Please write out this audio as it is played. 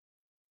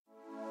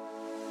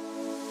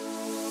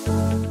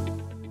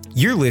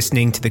You're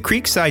listening to the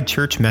Creekside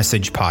Church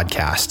Message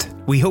Podcast.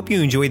 We hope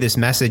you enjoy this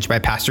message by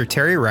Pastor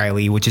Terry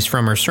Riley, which is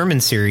from our sermon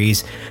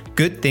series,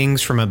 Good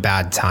Things from a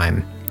Bad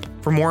Time.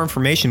 For more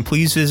information,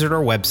 please visit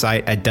our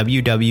website at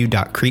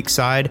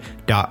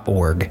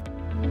www.creekside.org.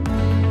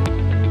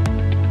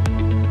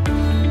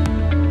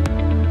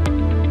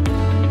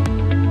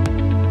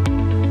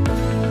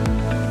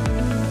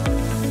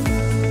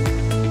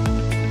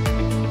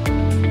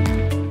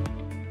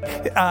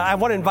 I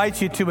want to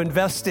invite you to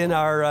invest in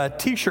our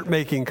T-shirt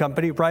making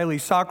company, Riley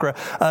Sacra.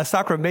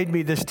 Sacra made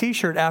me this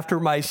T-shirt after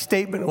my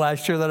statement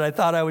last year that I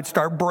thought I would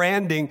start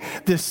branding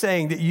this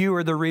saying that you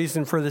are the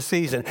reason for the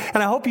season.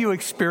 And I hope you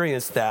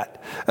experienced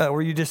that,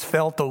 where you just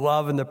felt the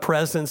love and the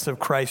presence of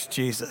Christ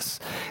Jesus.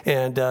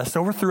 And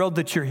so we're thrilled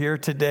that you're here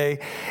today,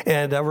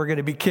 and we're going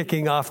to be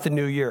kicking off the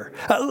new year.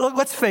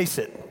 Let's face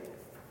it.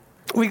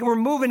 We're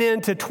moving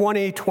into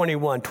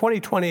 2021.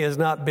 2020 has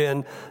not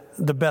been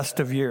the best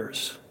of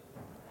years.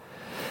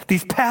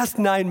 These past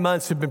 9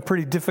 months have been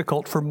pretty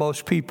difficult for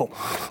most people.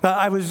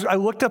 I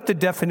looked up the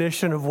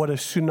definition of what a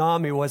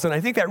tsunami was, and I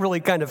think that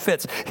really kind of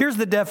fits. Here's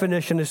the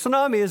definition. A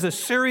tsunami is a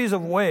series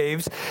of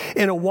waves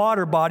in a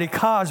water body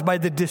caused by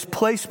the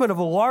displacement of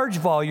a large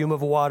volume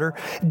of water,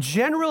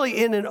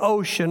 generally in an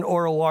ocean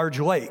or a large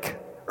lake.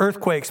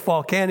 Earthquakes,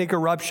 volcanic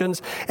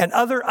eruptions, and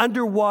other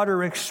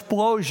underwater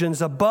explosions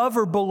above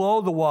or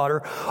below the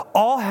water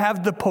all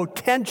have the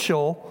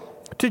potential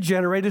to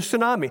generate a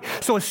tsunami.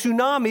 So a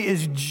tsunami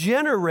is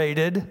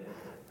generated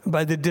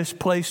by the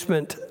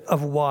displacement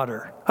of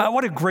water.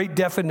 What a great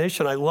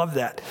definition. I love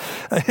that.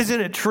 Isn't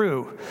it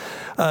true?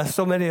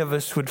 So many of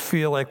us would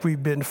feel like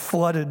we've been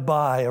flooded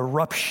by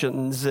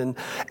eruptions and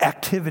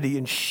activity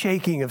and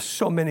shaking of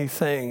so many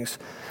things.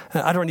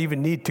 I don't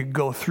even need to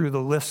go through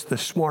the list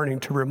this morning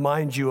to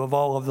remind you of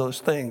all of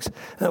those things.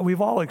 We've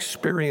all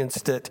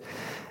experienced it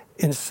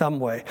in some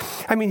way.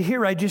 I mean,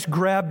 here I just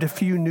grabbed a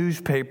few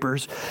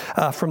newspapers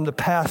from the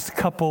past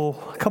couple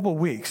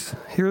weeks.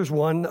 Here's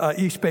one,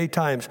 East Bay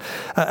Times.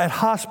 At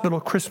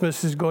hospital,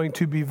 Christmas is going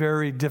to be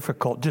very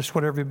difficult, just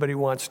what everybody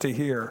wants to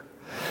hear.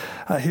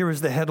 Here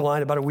is the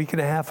headline about a week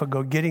and a half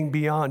ago, Getting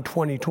Beyond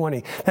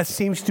 2020. That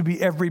seems to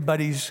be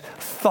everybody's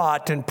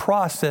thought and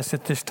process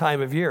at this time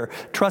of year.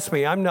 Trust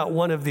me, I'm not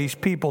one of these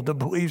people that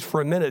believes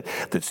for a minute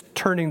that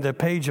turning the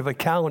page of a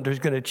calendar is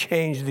going to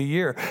change the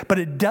year. But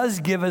it does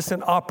give us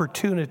an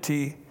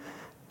opportunity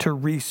to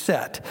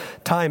reset.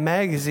 Time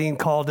magazine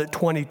called it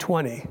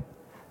 2020,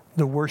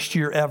 the worst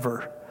year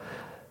ever.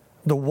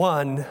 The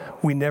one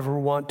we never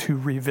want to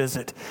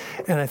revisit.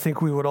 And I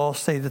think we would all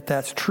say that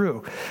that's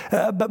true.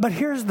 But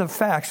here's the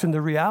facts and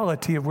the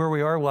reality of where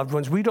we are, loved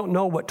ones. We don't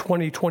know what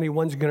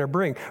 2021 is going to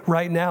bring.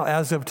 Right now,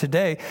 as of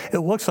today, it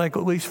looks like,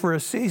 at least for a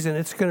season,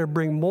 it's going to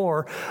bring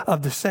more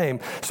of the same.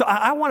 So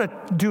I want to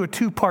do a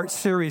two-part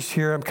series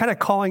here. I'm kind of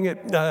calling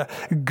it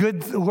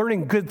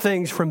learning good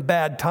things from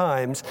bad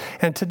times.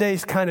 And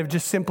today's kind of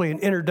just simply an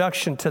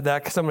introduction to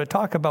that, because I'm going to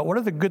talk about what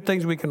are the good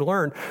things we can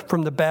learn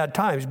from the bad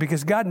times,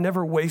 because God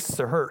never wastes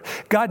a hurt.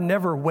 God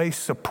never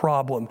wastes a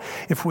problem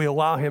if we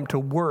allow him to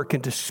work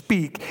and to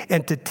speak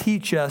and to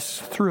teach us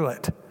through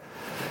it.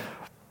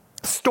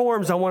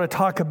 Storms, I want to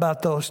talk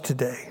about those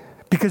today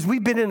because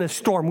we've been in a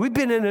storm. We've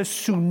been in a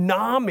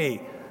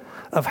tsunami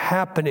of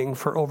happening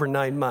for over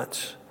 9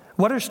 months.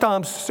 What are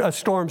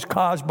storms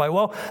caused by?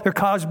 Well, they're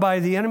caused by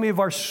the enemy of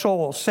our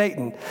soul,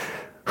 Satan,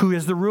 who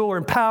is the ruler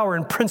and power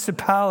and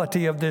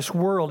principality of this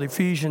world,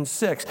 Ephesians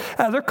 6.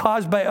 They're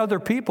caused by other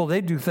people. They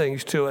do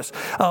things to us.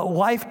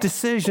 Life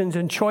decisions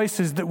and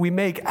choices that we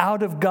make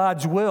out of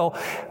God's will,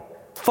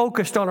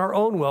 focused on our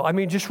own will. I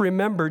mean, just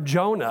remember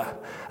Jonah.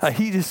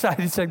 He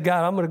said,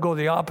 God, I'm going to go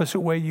the opposite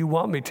way you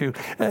want me to.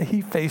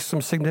 He faced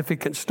some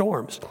significant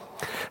storms.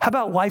 How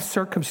about life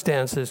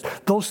circumstances?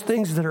 Those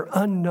things that are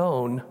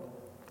unknown,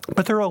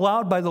 but they're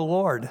allowed by the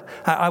Lord.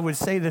 I would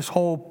say this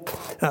whole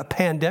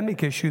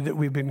pandemic issue that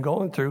we've been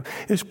going through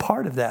is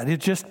part of that.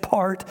 It's just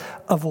part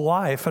of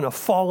life and a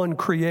fallen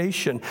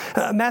creation.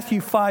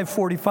 Matthew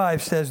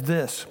 5:45 says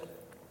this,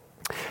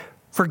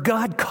 "For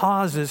God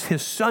causes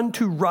his sun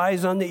to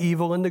rise on the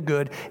evil and the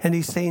good, and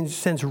he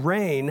sends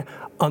rain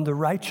on the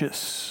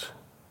righteous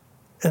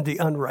and the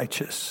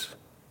unrighteous."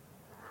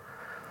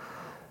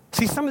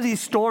 See, some of these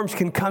storms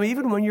can come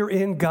even when you're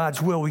in God's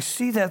will. We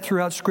see that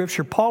throughout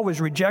Scripture. Paul was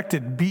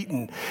rejected,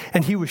 beaten,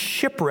 and he was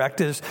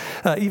shipwrecked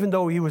even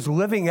though he was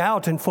living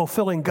out and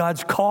fulfilling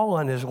God's call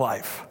on his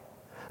life.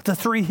 The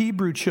 3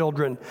 Hebrew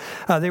children,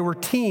 they were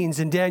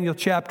teens in Daniel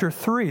chapter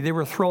 3. They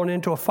were thrown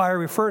into a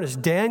fiery furnace.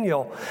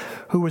 Daniel,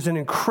 who was an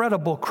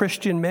incredible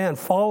Christian man,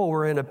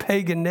 follower in a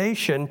pagan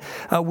nation,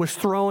 was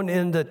thrown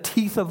in the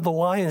teeth of the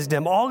lion's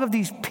den. All of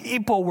these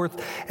people were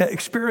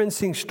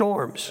experiencing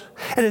storms.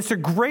 And it's a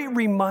great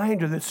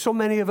reminder that so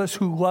many of us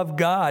who love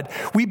God,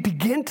 we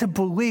begin to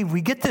believe, we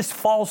get this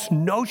false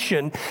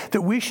notion that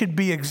we should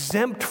be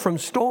exempt from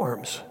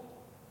storms.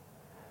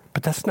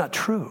 But that's not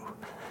true.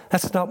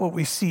 That's not what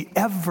we see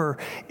ever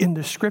in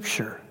the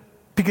Scripture,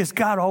 because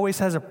God always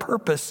has a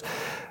purpose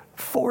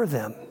for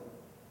them.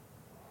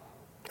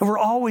 And we're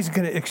always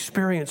going to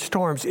experience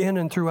storms in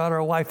and throughout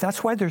our life.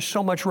 That's why there's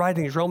so much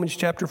writings, Romans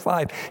chapter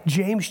 5,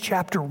 James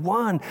chapter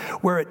 1,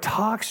 where it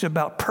talks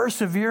about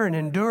persevere and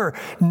endure,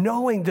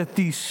 knowing that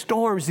these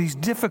storms, these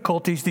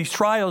difficulties, these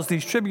trials,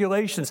 these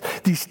tribulations,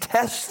 these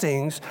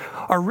testings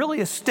are really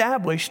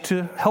established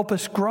to help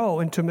us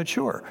grow and to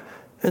mature.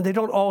 And they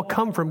don't all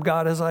come from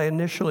God, as I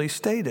initially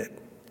stated.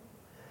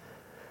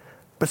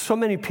 But so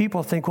many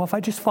people think, well, if I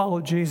just follow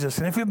Jesus,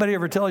 and if anybody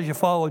ever tells you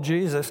follow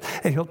Jesus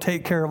and he'll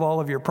take care of all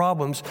of your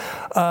problems,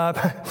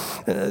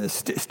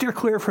 steer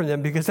clear from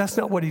them, because that's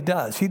not what he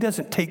does. He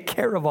doesn't take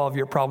care of all of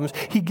your problems.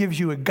 He gives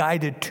you a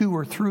guided to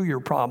or through your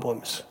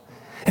problems.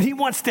 And he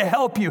wants to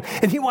help you,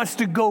 and he wants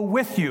to go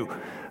with you.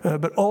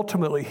 But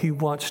ultimately, he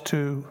wants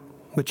to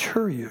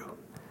mature you.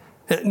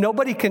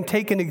 Nobody can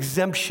take an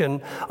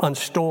exemption on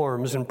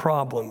storms and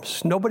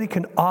problems. Nobody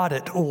can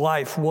audit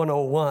life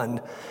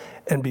 101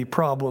 and be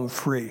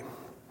problem-free.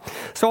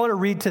 So I want to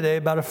read today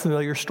about a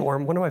familiar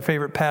storm. One of my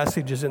favorite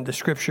passages in the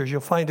scriptures.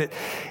 You'll find it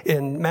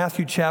in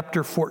Matthew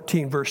chapter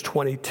 14, verse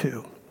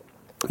 22.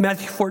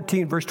 Matthew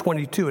 14, verse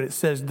 22, and it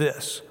says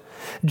this.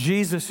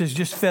 Jesus has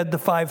just fed the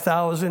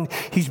 5,000.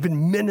 He's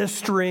been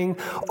ministering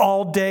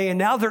all day, and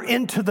now they're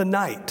into the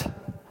night.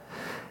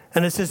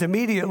 And it says,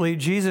 immediately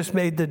Jesus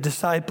made the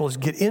disciples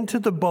get into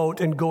the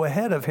boat and go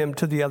ahead of him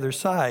to the other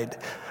side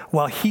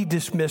while he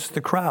dismissed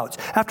the crowds.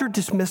 After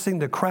dismissing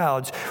the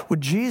crowds,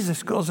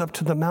 Jesus goes up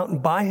to the mountain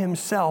by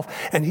himself,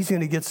 and he's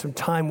going to get some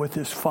time with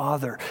his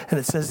Father. And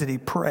it says that he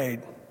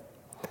prayed.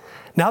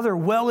 Now they're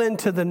well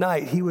into the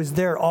night. He was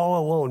there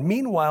all alone.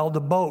 Meanwhile, the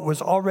boat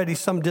was already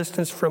some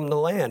distance from the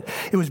land.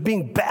 It was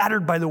being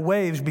battered by the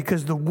waves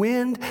because the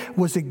wind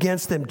was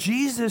against them.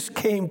 Jesus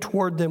came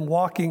toward them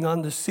walking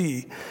on the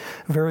sea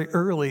very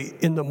early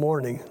in the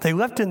morning. They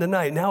left in the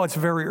night. Now it's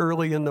very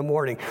early in the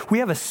morning. We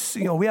have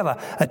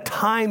a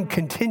time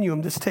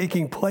continuum that's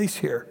taking place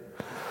here.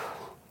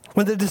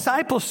 When the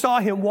disciples saw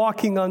him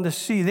walking on the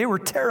sea, they were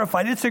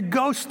terrified. It's a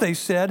ghost, they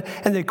said,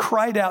 and they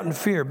cried out in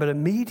fear. But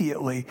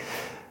immediately,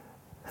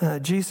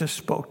 Jesus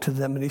spoke to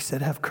them and he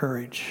said, have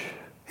courage.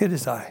 It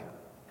is I.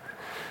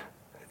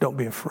 Don't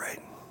be afraid.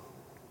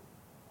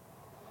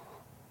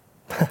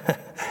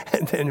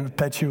 And then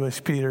impetuous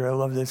Peter, I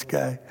love this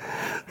guy.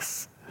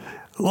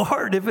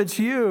 Lord, if it's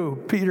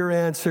you, Peter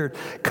answered,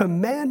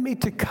 command me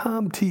to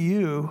come to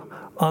you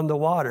on the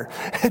water.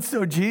 And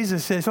so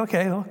Jesus says,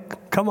 okay, well,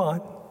 come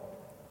on.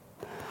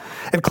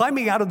 And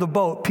climbing out of the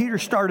boat, Peter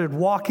started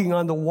walking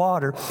on the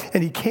water,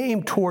 and he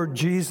came toward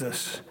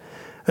Jesus.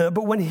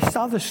 But when he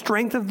saw the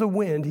strength of the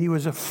wind, he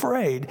was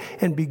afraid,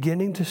 and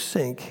beginning to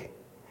sink,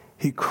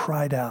 he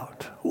cried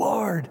out,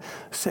 Lord,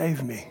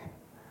 save me.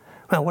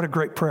 Wow, what a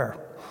great prayer.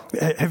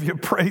 Have you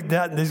prayed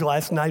that in these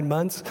last 9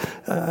 months?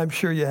 I'm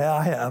sure you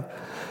have. I have.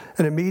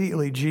 And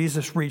immediately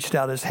Jesus reached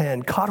out his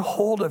hand, caught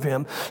hold of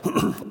him,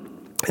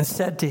 and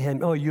said to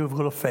him, oh, you have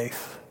little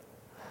faith.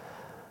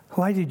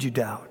 Why did you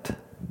doubt?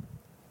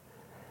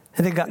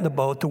 And they got in the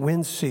boat, the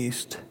wind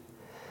ceased.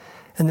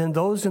 And then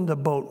those in the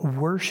boat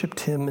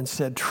worshiped him and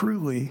said,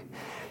 truly,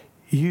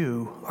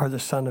 you are the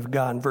Son of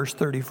God. In verse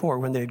 34,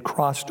 when they had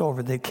crossed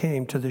over, they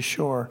came to the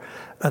shore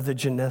of the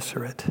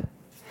Gennesaret.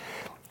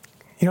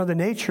 You know, the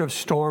nature of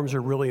storms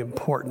are really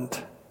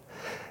important.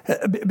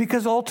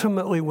 Because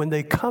ultimately, when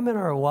they come in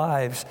our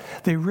lives,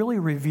 they really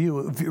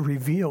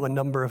reveal a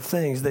number of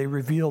things. They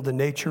reveal the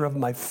nature of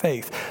my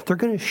faith. They're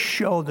going to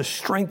show the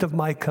strength of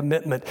my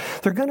commitment.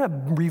 They're going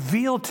to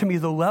reveal to me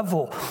the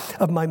level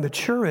of my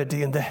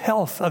maturity and the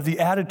health of the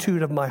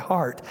attitude of my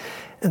heart.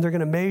 And they're going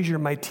to measure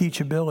my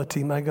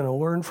teachability. Am I going to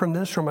learn from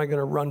this, or am I going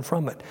to run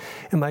from it?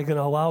 Am I going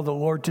to allow the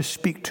Lord to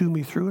speak to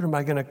me through it, or am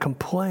I going to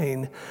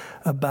complain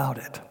about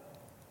it?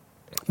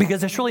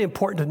 Because it's really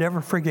important to never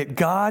forget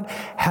God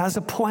has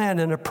a plan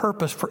and a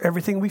purpose for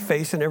everything we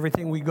face and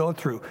everything we go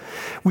through.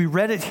 We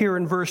read it here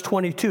in verse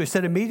 22. It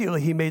said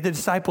immediately he made the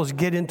disciples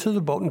get into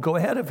the boat and go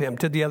ahead of him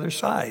to the other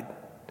side.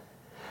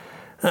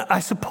 I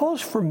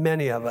suppose for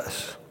many of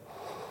us,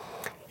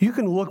 you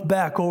can look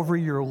back over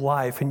your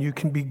life and you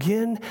can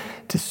begin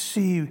to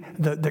see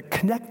the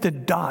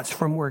connected dots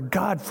from where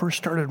God first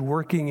started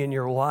working in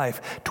your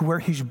life to where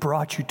he's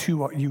brought you to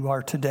what you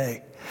are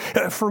today.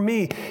 For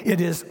me, it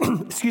is,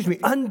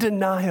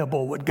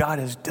 undeniable what God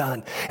has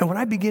done. And when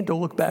I begin to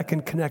look back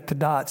and connect the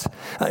dots,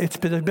 there's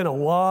been a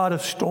lot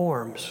of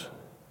storms.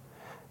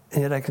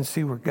 And yet I can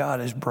see where God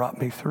has brought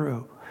me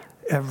through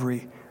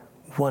every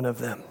one of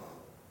them.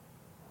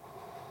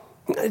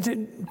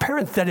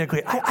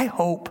 Parenthetically, I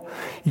hope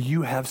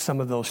you have some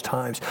of those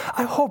times.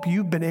 I hope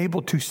you've been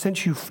able to,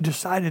 since you've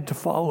decided to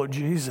follow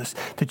Jesus,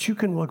 that you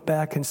can look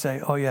back and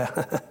say, oh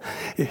yeah,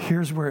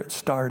 here's where it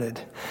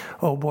started.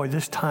 Oh boy,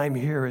 this time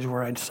here is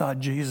where I saw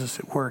Jesus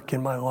at work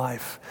in my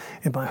life,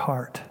 in my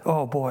heart.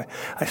 Oh boy,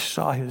 I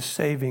saw his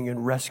saving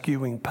and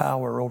rescuing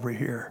power over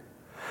here.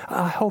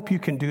 I hope you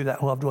can do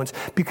that, loved ones,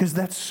 because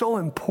that's so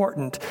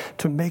important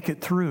to make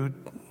it through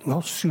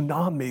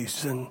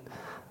tsunamis and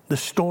the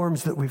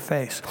storms that we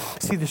face.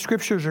 See, the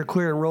scriptures are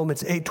clear in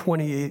Romans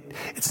 8:28.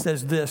 It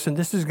says this, and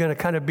this is going to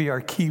kind of be our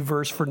key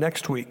verse for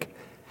next week.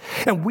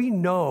 And we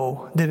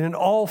know that in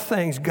all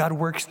things, God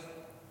works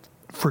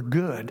for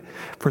good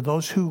for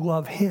those who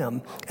love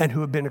him and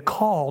who have been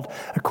called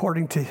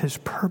according to his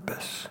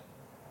purpose.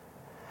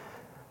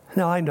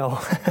 Now, I know.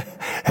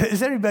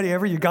 Has anybody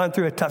ever, you've gone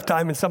through a tough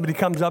time and somebody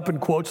comes up and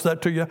quotes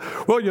that to you?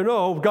 Well, you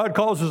know, God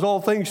causes all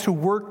things to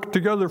work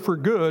together for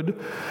good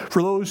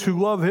for those who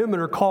love him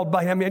and are called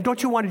by him. I mean,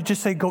 don't you want to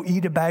just say, go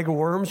eat a bag of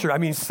worms? Or, I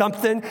mean,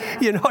 something,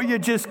 you know, you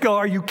just go,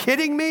 are you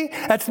kidding me?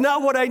 That's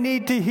not what I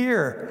need to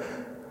hear.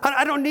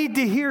 I don't need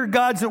to hear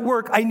God's at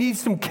work. I need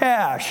some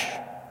cash.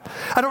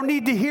 I don't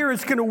need to hear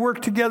it's going to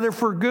work together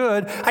for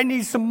good. I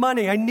need some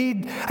money. I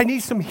need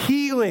some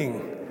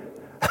healing.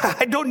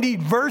 I don't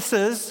need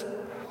verses.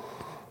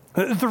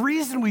 The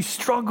reason we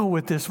struggle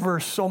with this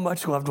verse so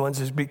much, loved ones,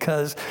 is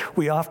because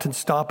we often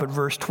stop at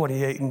verse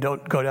 28 and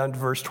don't go down to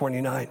verse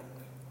 29,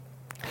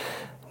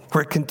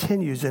 where it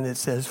continues and it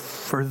says,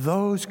 for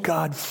those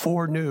God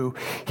foreknew,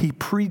 he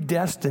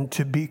predestined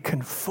to be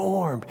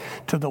conformed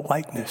to the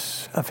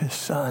likeness of his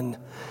Son,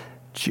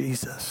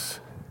 Jesus.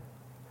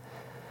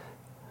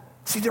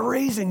 See, the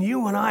reason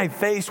you and I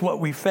face what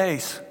we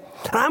face,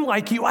 and I'm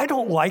like you, I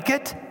don't like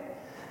it.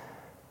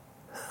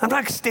 I'm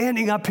not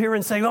standing up here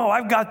and saying, oh,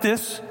 I've got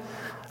this.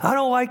 I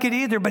don't like it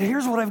either, but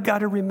here's what I've got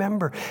to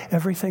remember.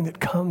 Everything that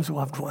comes,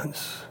 loved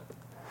ones,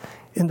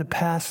 in the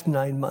past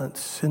 9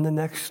 months, in the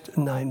next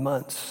 9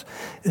 months,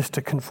 is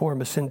to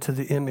conform us into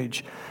the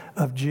image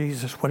of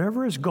Jesus.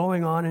 Whatever is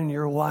going on in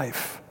your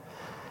life,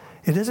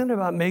 it isn't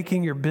about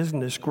making your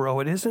business grow.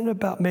 It isn't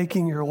about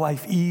making your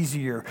life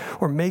easier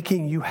or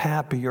making you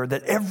happier,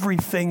 that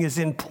everything is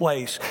in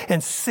place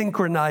and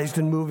synchronized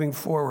and moving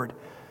forward.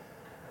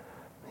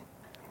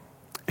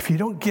 If you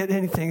don't get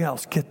anything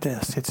else, get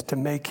this. It's to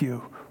make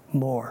you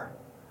more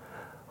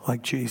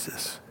like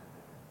Jesus.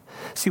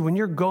 See, when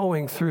you're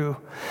going through,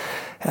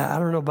 I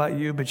don't know about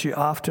you, but you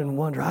often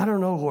wonder, I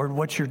don't know, Lord,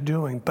 what you're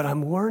doing, but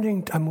I'm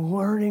learning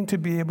to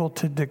be able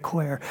to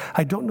declare,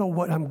 I don't know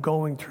what I'm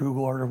going through,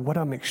 Lord, or what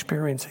I'm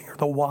experiencing, or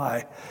the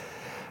why,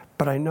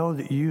 but I know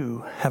that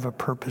you have a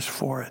purpose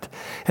for it.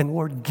 And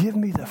Lord, give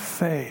me the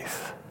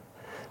faith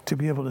to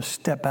be able to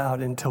step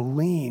out and to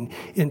lean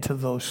into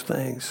those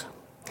things.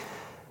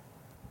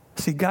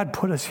 See, God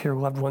put us here,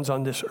 loved ones,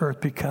 on this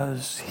earth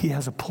because he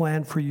has a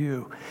plan for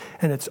you.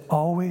 And it's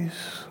always,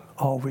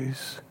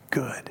 always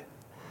good.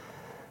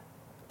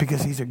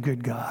 Because he's a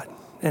good God.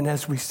 And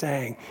as we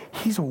sang,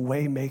 he's a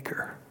way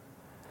maker.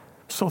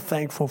 So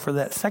thankful for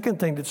that. Second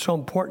thing that's so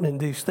important in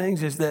these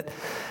things is that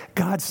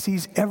God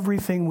sees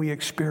everything we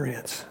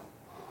experience.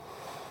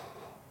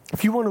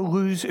 If you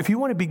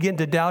want to begin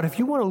to doubt, if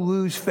you want to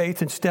lose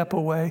faith and step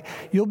away,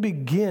 you'll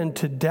begin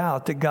to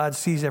doubt that God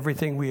sees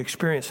everything we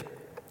experience.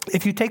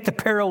 If you take the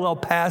parallel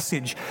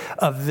passage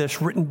of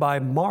this written by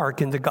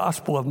Mark in the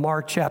Gospel of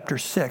Mark chapter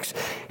 6,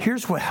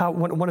 here's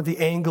one of the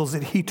angles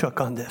that he took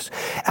on this.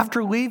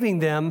 After leaving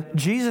them,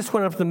 Jesus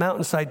went up the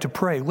mountainside to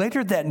pray.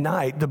 Later that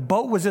night, the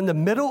boat was in the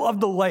middle of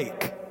the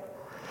lake.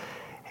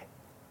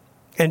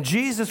 And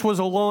Jesus was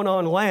alone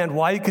on land.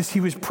 Why? Because he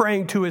was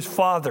praying to his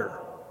Father.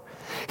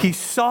 He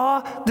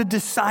saw the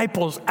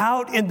disciples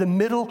out in the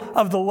middle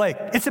of the lake.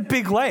 It's a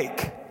big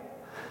lake.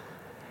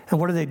 And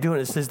what are they doing?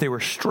 It says they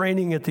were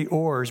straining at the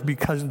oars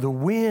because the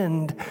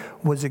wind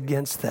was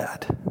against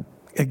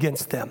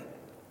them.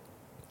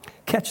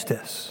 Catch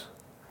this.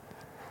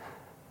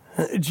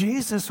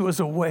 Jesus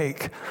was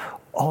awake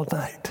all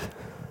night.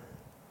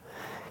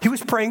 He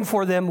was praying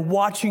for them,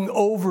 watching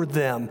over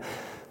them.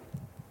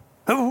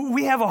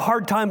 We have a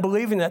hard time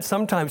believing that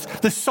sometimes.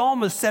 The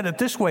psalmist said it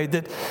this way,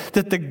 that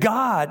the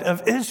God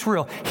of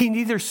Israel, he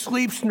neither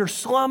sleeps nor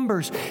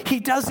slumbers. He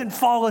doesn't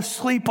fall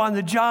asleep on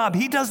the job.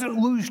 He doesn't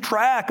lose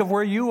track of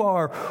where you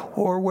are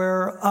or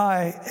where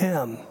I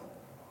am.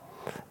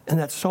 And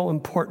that's so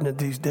important in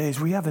these days.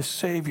 We have a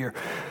Savior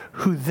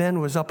who then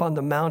was up on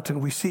the mountain.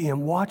 We see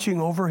him watching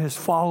over his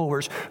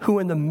followers who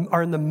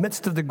are in the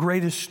midst of the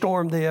greatest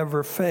storm they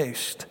ever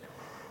faced.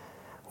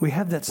 We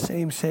have that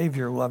same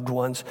Savior, loved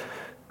ones,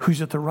 who's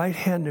at the right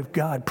hand of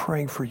God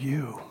praying for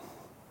you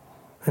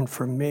and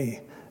for me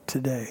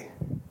today.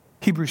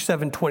 Hebrews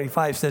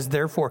 7:25 says,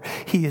 therefore,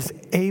 he is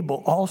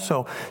able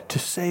also to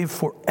save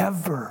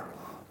forever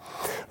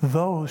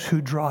those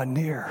who draw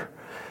near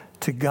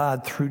to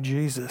God through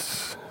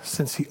Jesus,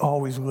 since he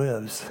always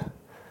lives.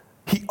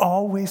 He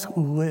always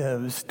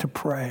lives to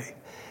pray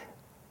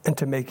and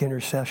to make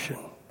intercession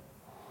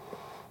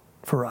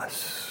for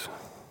us,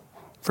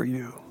 for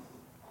you,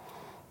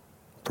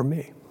 for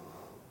me.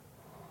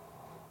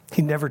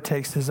 He never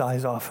takes his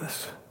eyes off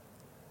us.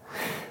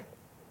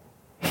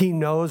 He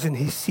knows and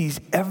he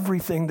sees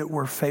everything that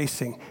we're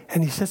facing.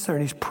 And he sits there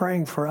and he's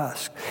praying for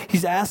us.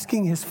 He's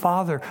asking his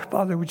Father,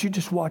 Father, would you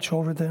just watch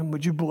over them?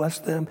 Would you bless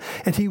them?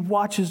 And he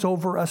watches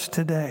over us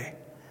today.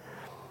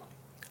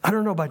 I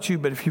don't know about you,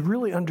 but if you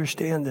really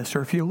understand this,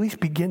 or if you at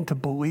least begin to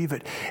believe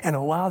it and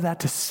allow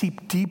that to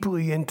seep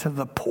deeply into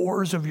the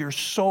pores of your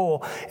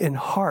soul and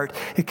heart,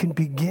 it can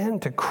begin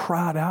to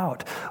crowd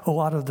out a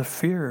lot of the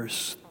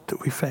fears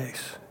that we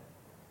face.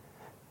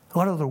 A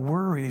lot of the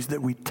worries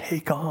that we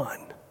take on.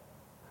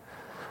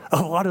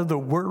 a lot of the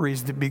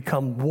worries that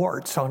become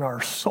warts on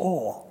our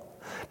soul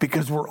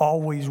because we're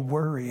always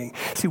worrying.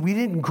 See, we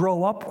didn't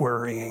grow up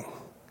worrying.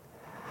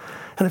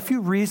 And a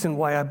few reasons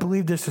why I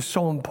believe this is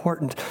so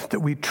important, that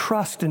we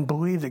trust and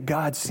believe that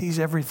God sees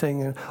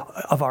everything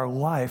of our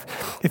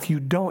life. If you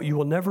don't, you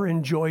will never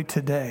enjoy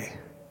today.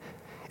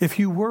 If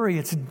you worry,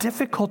 it's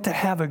difficult to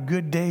have a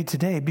good day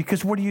today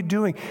because what are you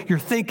doing? You're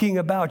thinking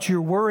about,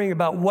 you're worrying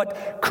about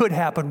what could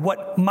happen,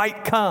 what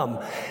might come.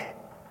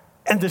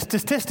 And the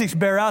statistics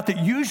bear out that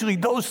usually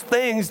those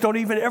things don't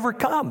even ever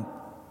come.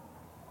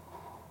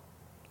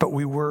 But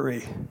we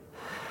worry.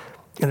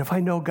 And if I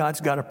know God's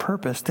got a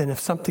purpose, then if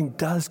something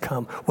does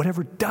come,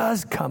 whatever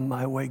does come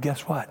my way,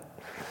 guess what?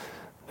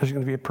 There's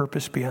going to be a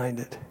purpose behind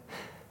it.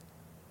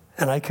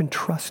 And I can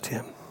trust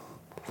him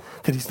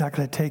that he's not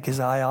going to take his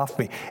eye off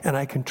me. And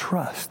I can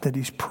trust that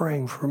he's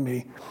praying for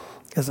me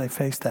as I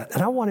face that.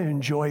 And I want to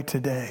enjoy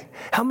today.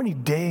 How many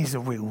days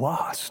have we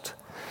lost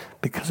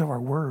because of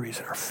our worries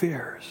and our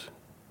fears?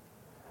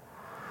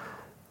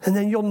 And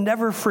then you'll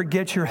never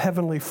forget your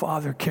Heavenly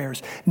Father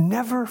cares.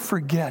 Never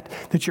forget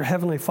that your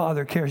Heavenly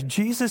Father cares.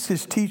 Jesus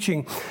is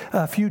teaching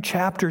a few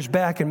chapters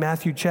back in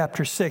Matthew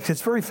chapter 6.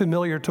 It's very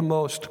familiar to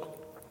most,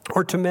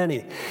 or to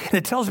many. And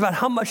it tells about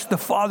how much the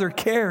Father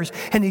cares,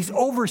 and he's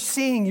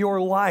overseeing your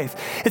life.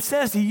 It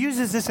says, he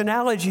uses this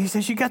analogy. He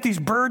says, you got these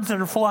birds that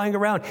are flying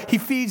around. He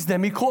feeds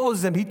them. He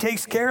clothes them. He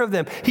takes care of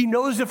them. He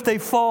knows if they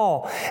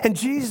fall. And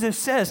Jesus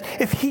says,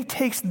 if he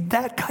takes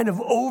that kind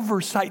of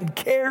oversight and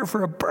care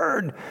for a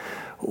bird,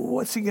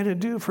 what's he going to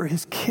do for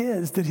his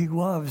kids that he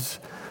loves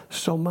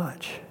so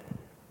much?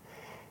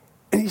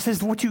 And he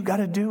says, what you got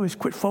to do is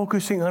quit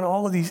focusing on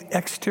all of these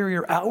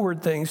exterior,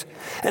 outward things.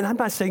 And I'm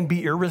not saying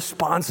be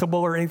irresponsible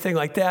or anything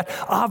like that.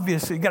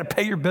 Obviously, you got to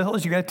pay your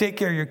bills. You got to take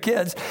care of your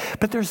kids.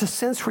 But there's a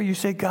sense where you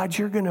say, God,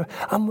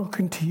 I'm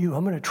looking to you.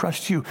 I'm going to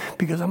trust you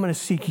because I'm going to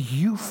seek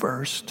you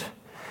first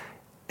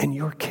and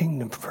your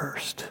kingdom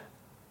first.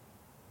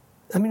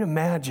 I mean,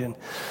 imagine,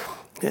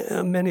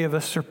 many of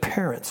us are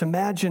parents.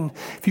 Imagine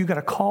if you got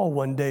a call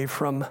one day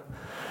from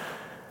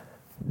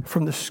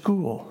the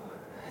school.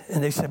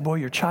 And they said, boy,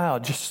 your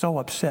child just so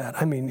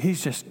upset. I mean,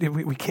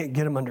 we can't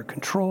get him under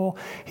control.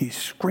 He's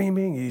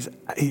screaming,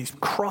 he's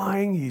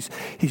crying, he's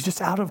just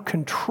out of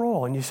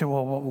control. And you say,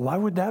 well, why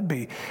would that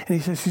be? And he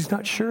says, he's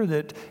not sure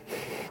that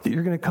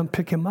you're going to come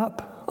pick him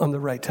up on the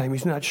right time.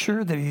 He's not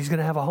sure that he's going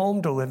to have a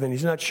home to live in.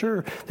 He's not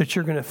sure that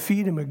you're going to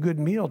feed him a good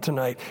meal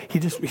tonight.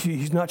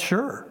 He's not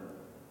sure.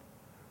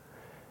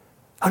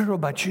 I don't know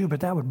about you, but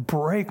that would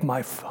break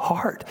my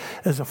heart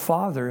as a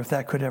father if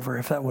that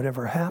would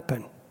ever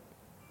happen.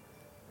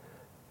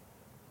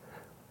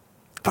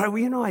 But,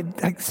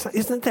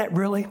 isn't that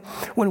really,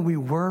 when we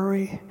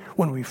worry,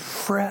 when we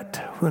fret,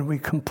 when we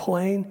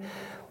complain,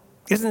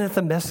 isn't that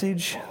the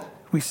message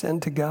we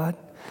send to God?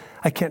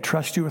 I can't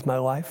trust you with my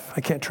life. I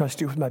can't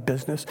trust you with my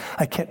business.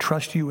 I can't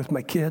trust you with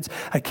my kids.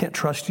 I can't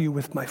trust you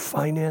with my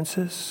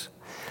finances.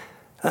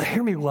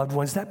 Hear me, loved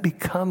ones, that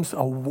becomes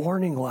a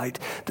warning light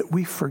that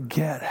we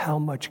forget how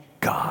much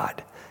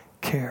God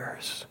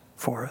cares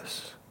for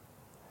us.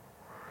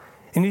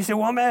 And you say,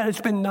 well, man, it's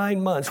been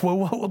 9 months. Well,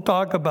 we'll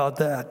talk about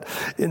that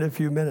in a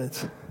few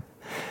minutes.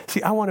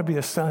 See, I want to be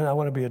a son. I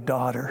want to be a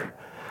daughter.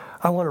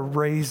 I want to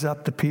raise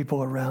up the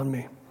people around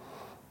me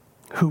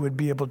who would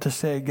be able to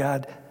say,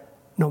 God,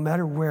 no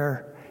matter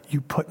where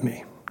you put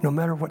me, no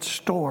matter what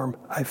storm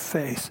I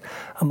face,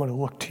 I'm going to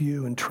look to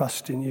you and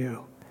trust in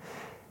you.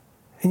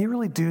 And you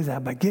really do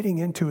that by getting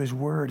into his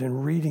word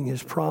and reading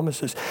his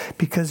promises.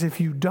 Because if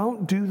you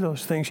don't do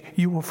those things,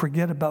 you will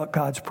forget about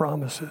God's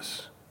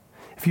promises.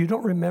 If you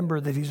don't remember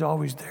that he's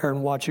always there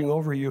and watching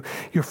over you,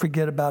 you'll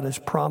forget about his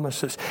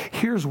promises.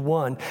 Here's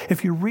one.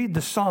 If you read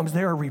the Psalms,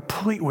 they are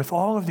replete with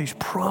all of these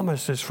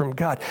promises from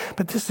God.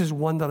 But this is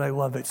one that I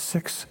love. It's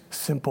 6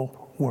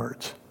 simple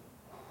words.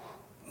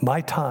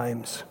 My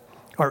times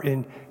are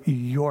in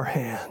your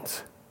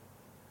hands.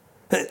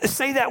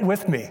 Say that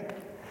with me.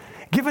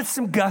 Give it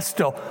some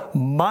gusto.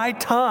 My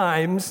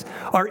times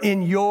are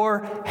in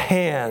your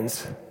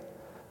hands.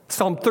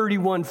 Psalm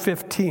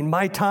 31:15,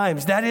 my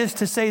times. That is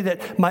to say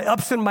that my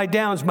ups and my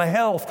downs, my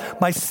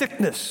health, my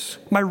sickness,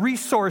 my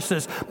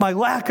resources, my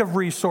lack of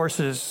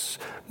resources,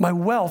 my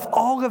wealth,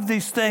 all of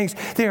these things,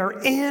 they are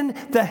in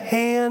the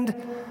hand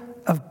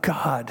of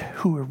God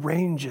who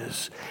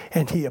arranges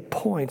and he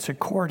appoints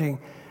according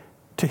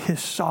to his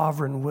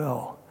sovereign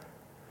will.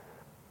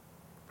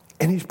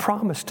 And he's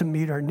promised to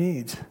meet our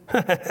needs.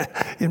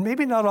 And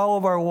maybe not all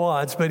of our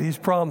wants, but he's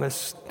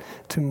promised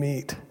to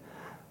meet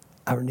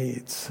our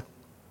needs.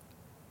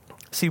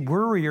 See,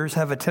 worriers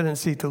have a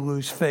tendency to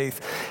lose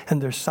faith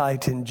and their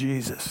sight in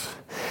Jesus.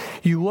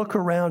 You look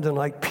around and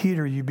like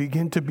Peter, you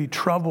begin to be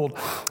troubled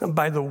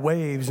by the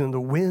waves and the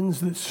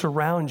winds that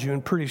surround you.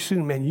 And pretty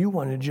soon, man, you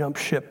want to jump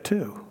ship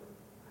too.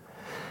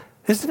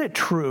 Isn't it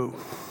true?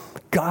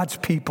 God's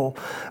people,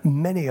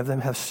 many of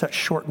them have such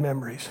short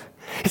memories.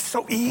 It's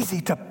so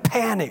easy to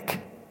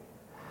panic.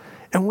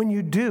 And when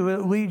you do,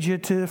 it leads you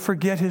to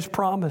forget his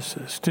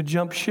promises, to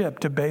jump ship,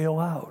 to bail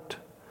out,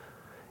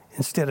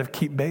 instead of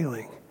keep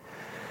bailing.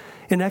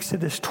 In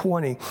Exodus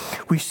 20,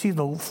 we see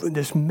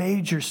this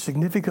major,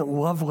 significant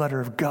love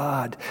letter of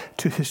God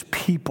to his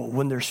people.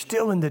 When they're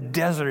still in the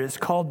desert, it's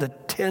called the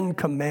 10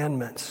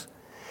 Commandments.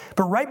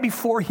 But right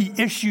before he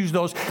issues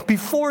those,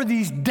 before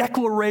these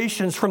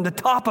declarations from the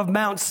top of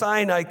Mount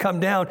Sinai come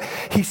down,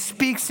 he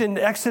speaks in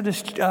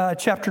Exodus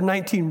chapter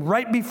 19,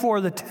 right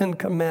before the 10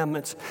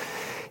 Commandments.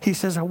 He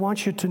says, I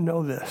want you to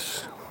know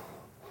this.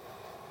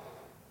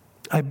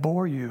 I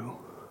bore you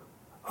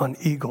on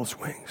eagle's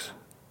wings.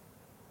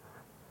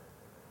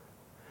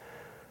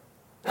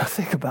 Now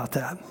think about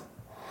that.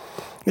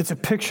 It's a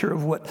picture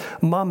of what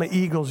mama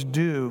eagles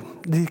do.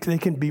 They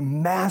can be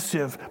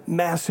massive,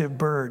 massive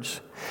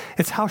birds.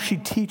 It's how she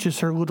teaches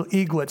her little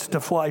eaglets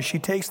to fly. She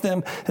takes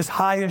them as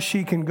high as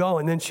she can go,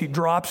 and then she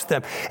drops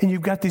them. And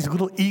you've got these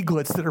little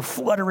eaglets that are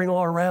fluttering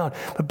all around.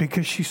 But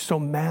because she's so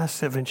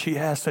massive and she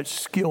has such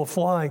skill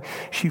flying,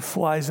 she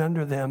flies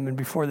under them. And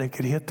before they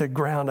could hit the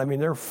ground, I mean,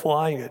 they're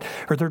flying it,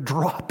 or they're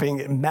dropping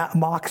at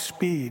Mach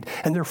speed,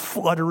 and they're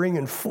fluttering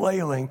and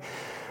flailing.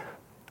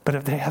 But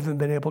if they haven't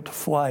been able to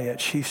fly yet,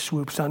 she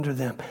swoops under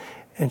them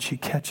and she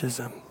catches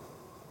them.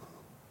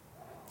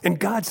 And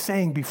God's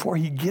saying before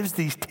he gives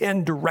these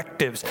 10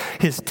 directives,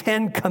 his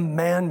 10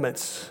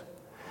 commandments,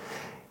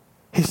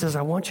 he says,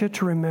 I want you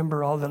to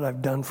remember all that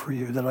I've done for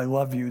you, that I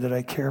love you, that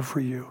I care for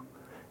you.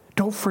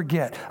 Don't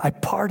forget, I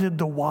parted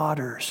the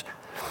waters,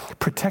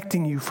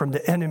 protecting you from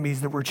the enemies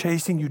that were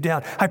chasing you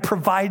down. I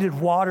provided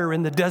water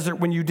in the desert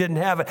when you didn't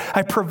have it.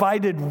 I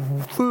provided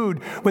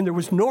food when there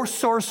was no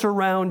source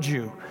around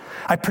you.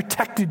 I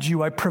protected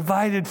you. I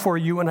provided for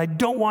you, and I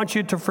don't want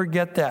you to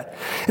forget that.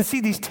 And see,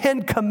 these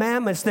 10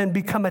 commandments then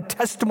become a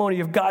testimony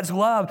of God's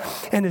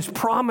love and his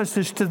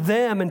promises to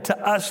them and to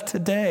us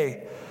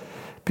today,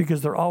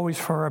 because they're always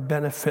for our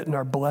benefit and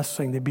our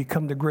blessing. They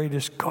become the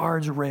greatest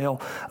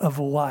guardrail of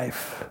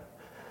life.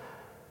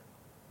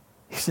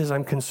 He says,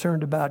 I'm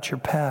concerned about your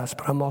past,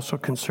 but I'm also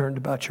concerned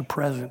about your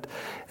present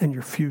and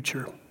your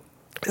future.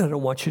 And I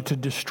don't want you to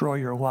destroy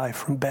your life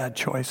from bad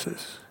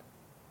choices.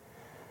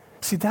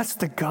 See, that's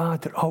the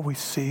God that always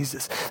sees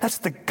us. That's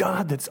the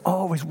God that's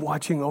always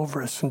watching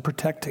over us and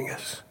protecting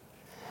us.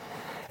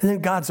 And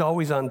then God's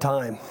always on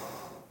time.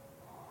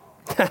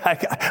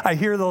 I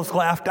hear those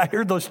laughs. I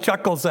hear those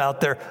chuckles out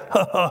there.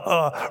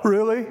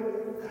 Really?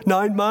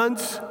 9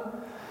 months?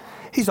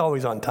 He's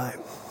always on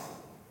time.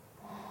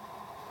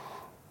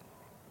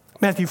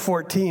 Matthew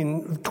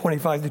 14,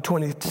 25 to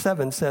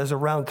 27 says,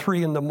 around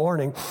 3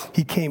 a.m,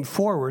 he came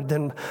forward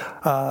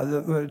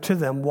to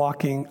them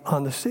walking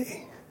on the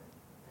sea.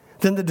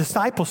 Then the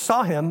disciples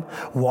saw him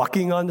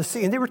walking on the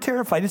sea, and they were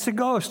terrified. It's a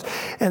ghost.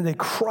 And they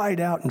cried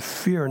out in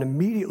fear, and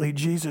immediately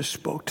Jesus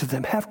spoke to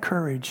them. Have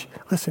courage.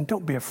 Listen,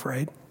 don't be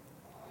afraid.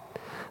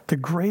 The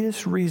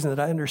greatest reason that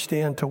I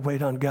understand to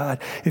wait on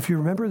God, if you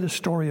remember the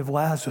story of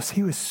Lazarus,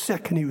 he was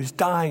sick and he was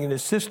dying, and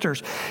his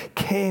sisters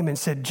came and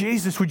said,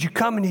 Jesus, would you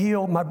come and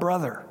heal my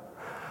brother,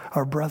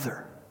 our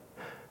brother?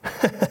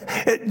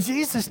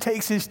 Jesus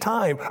takes his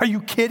time. Are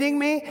you kidding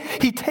me?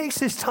 He takes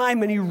his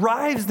time and he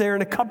arrives there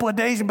in a couple of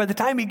days. And by the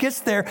time he gets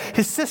there,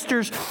 his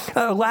sisters,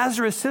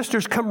 Lazarus'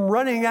 sisters, come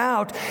running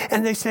out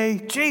and they say,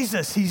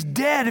 Jesus, he's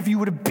dead. If you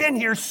would have been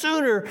here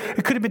sooner,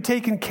 it could have been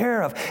taken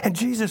care of. And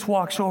Jesus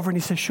walks over and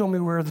he says, show me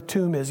where the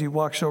tomb is. He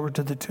walks over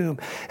to the tomb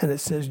and it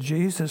says,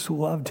 Jesus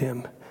loved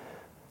him.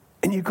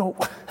 And you go,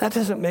 that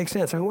doesn't make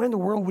sense. I mean, when in the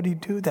world would he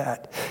do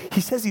that?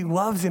 He says he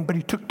loves him, but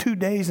he took 2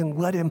 days and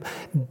let him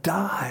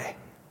die.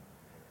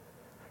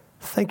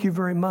 Thank you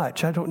very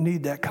much. I don't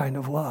need that kind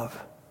of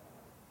love.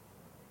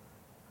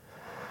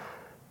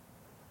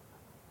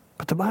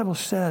 But the Bible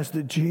says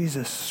that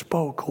Jesus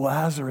spoke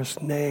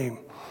Lazarus' name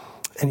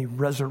and he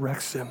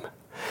resurrects him.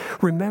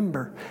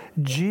 Remember,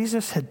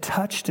 Jesus had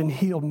touched and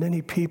healed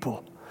many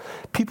people.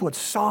 People had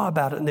saw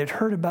about it and they'd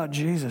heard about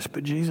Jesus,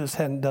 but Jesus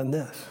hadn't done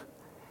this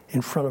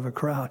in front of a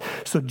crowd.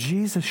 So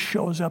Jesus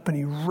shows up and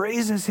he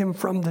raises him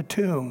from the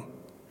tomb.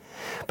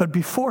 But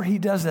before he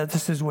does that,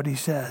 this is what he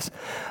says.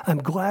 I'm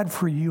glad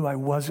for you I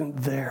wasn't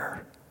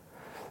there,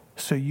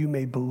 so you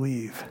may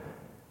believe.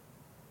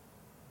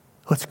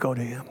 Let's go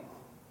to him.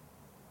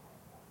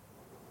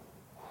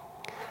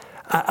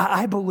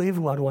 I believe,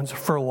 loved ones,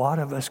 for a lot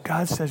of us,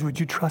 God says, would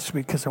you trust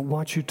me because I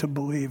want you to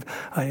believe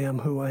I am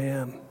who I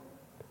am.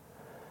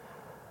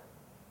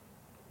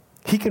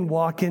 He can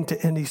walk into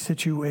any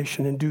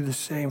situation and do the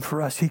same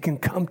for us. He can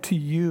come to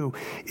you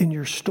in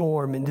your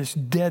storm, in this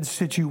dead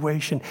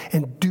situation,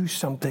 and do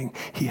something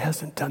he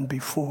hasn't done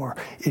before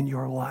in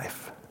your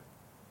life.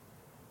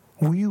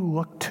 Will you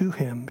look to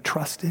him,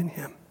 trust in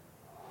him?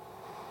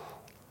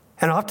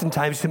 And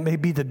oftentimes it may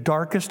be the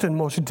darkest and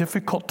most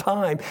difficult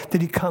time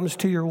that he comes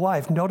to your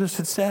life. Notice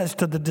it says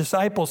to the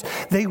disciples,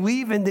 they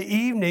leave in the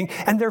evening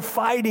and they're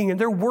fighting and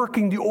they're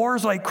working the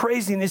oars like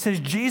crazy. And it says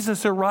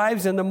Jesus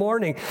arrives in the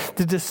morning.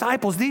 The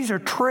disciples, these are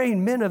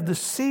trained men of the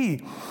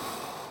sea.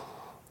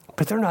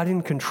 But they're not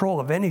in control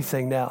of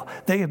anything now.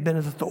 They have been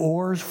at the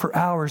oars for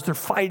hours. They're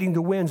fighting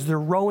the winds. They're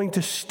rowing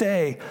to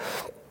stay.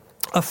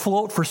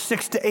 afloat for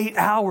 6 to 8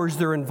 hours.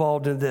 They're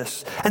involved in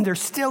this, and they're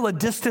still a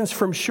distance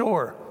from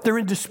shore. They're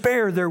in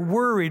despair, they're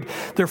worried,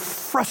 they're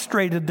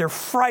frustrated, they're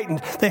frightened.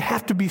 They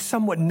have to be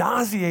somewhat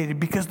nauseated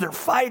because they're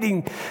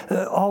fighting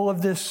all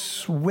of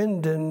this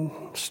wind and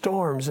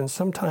storms. And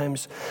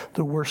sometimes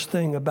the worst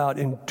thing about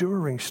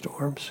enduring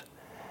storms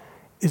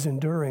is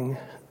enduring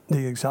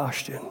the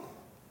exhaustion.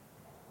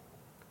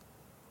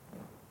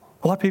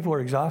 A lot of people are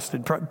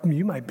exhausted.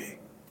 You might be.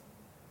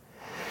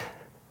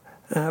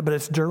 But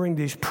it's during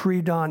these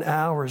pre-dawn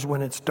hours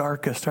when it's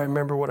darkest. I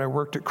remember when I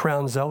worked at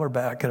Crown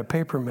Zellerback at a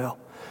paper mill.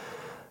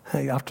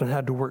 I often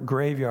had to work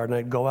graveyard, and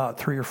I'd go out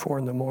 3 or 4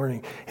 in the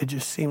morning. It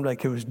just seemed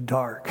like it was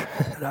dark,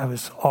 and I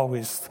was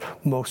always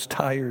most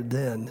tired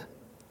then.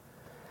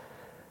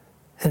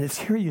 And it's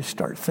here you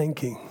start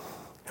thinking,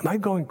 am I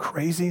going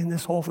crazy in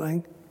this whole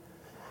thing?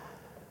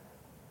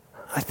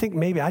 I think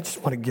maybe I just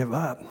want to give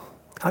up.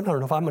 I don't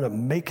know if I'm going to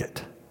make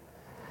it.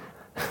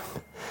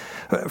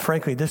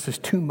 Frankly, this is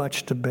too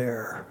much to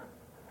bear.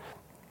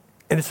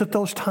 And it's at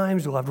those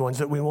times, loved ones,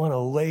 that we want to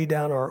lay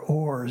down our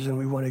oars and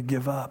we want to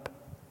give up.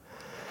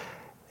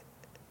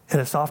 And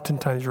it's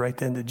oftentimes right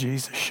then that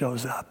Jesus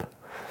shows up.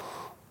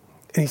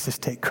 And he says,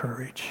 take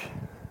courage.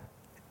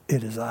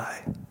 It is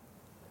I.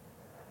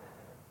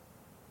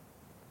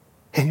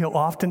 And he'll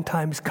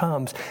oftentimes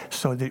comes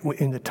so that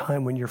in the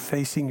time when you're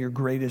facing your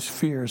greatest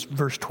fears,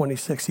 verse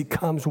 26, he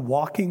comes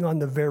walking on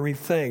the very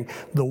thing,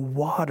 the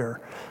water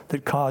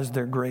that caused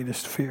their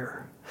greatest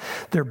fear.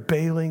 They're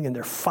bailing and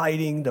they're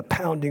fighting the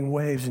pounding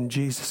waves, and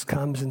Jesus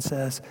comes and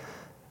says,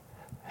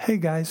 hey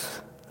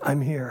guys,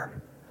 I'm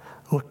here.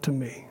 Look to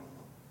me.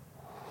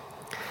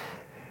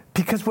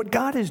 Because what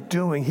God is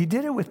doing, he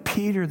did it with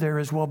Peter there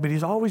as well, but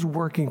he's always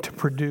working to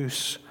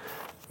produce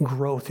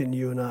growth in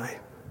you and I.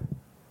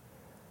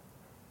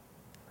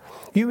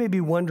 You may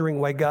be wondering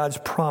why God's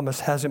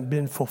promise hasn't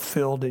been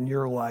fulfilled in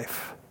your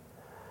life.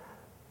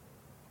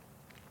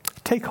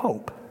 Take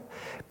hope,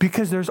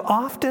 because there's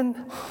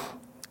often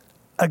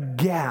a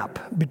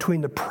gap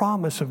between the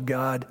promise of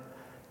God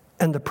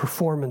and the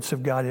performance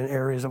of God in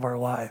areas of our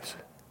lives.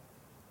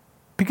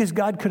 Because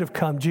God could have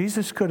come,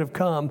 Jesus could have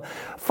come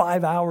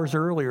 5 hours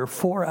earlier,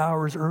 4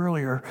 hours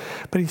earlier,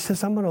 but he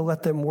says, I'm going to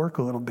let them work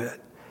a little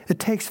bit. It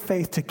takes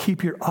faith to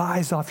keep your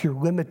eyes off your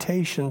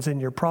limitations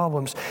and your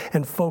problems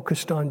and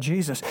focused on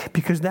Jesus,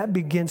 because that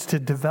begins to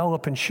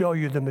develop and show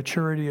you the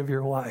maturity of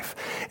your life.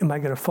 Am I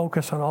going to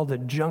focus on all the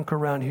junk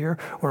around here,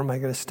 or am I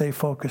going to stay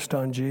focused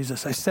on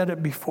Jesus? I said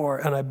it before,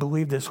 and I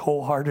believe this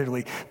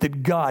wholeheartedly,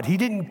 that God, he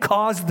didn't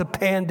cause the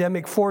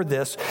pandemic for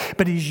this,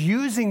 but he's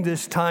using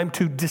this time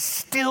to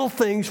distill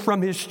things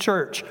from his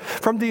church,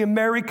 from the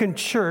American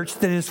church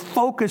that is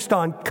focused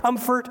on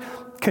comfort,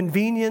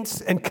 convenience,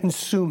 and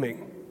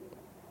consuming.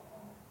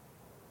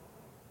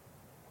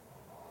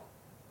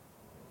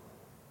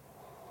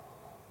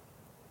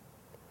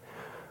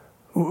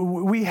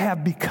 We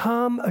have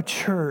become a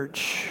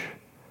church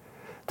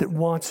that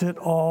wants it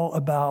all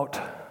about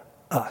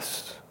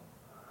us.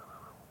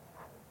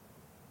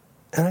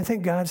 And I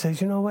think God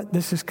says, you know what?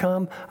 This has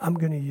come. I'm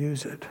going to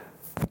use it.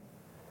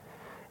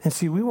 And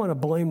see, we want to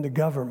blame the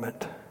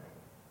government.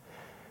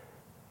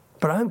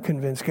 But I'm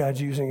convinced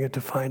God's using it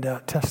to find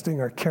out,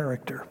 testing our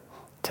character,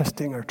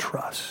 testing our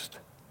trust.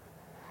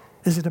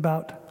 Is it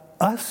about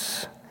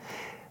us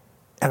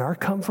and our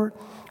comfort?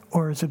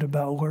 Or is it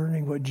about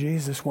learning what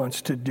Jesus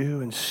wants to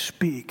do and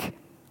speak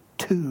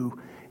to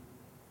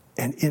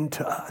and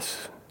into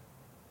us?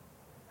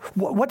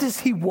 What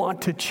does he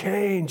want to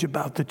change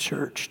about the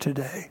church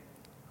today?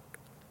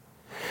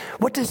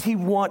 What does he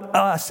want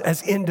us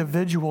as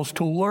individuals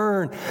to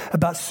learn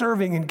about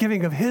serving and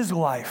giving of his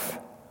life?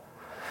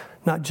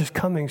 Not just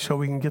coming so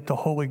we can get the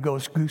Holy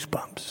Ghost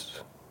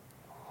goosebumps.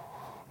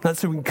 Not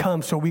so we can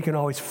come so we can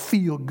always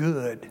feel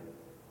good.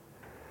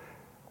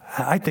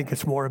 I think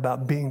it's more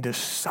about being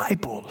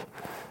discipled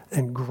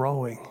and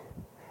growing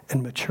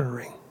and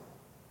maturing.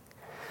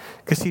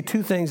 Because see,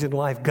 2 things in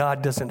life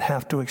God doesn't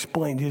have to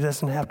explain. He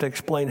doesn't have to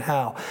explain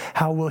how.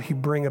 How will he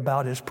bring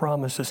about his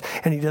promises?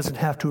 And he doesn't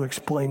have to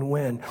explain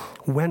when.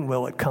 When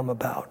will it come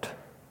about?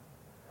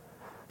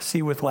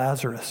 See, with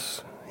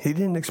Lazarus, he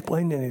didn't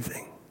explain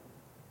anything.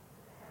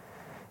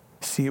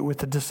 See it with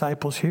the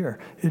disciples here.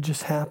 It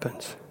just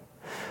happens.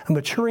 A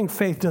maturing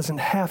faith doesn't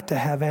have to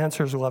have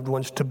answers, loved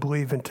ones, to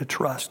believe and to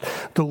trust.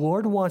 The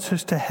Lord wants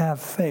us to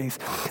have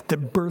faith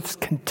that births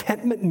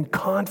contentment and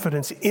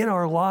confidence in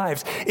our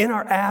lives, in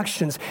our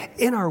actions,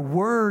 in our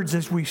words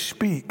as we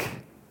speak,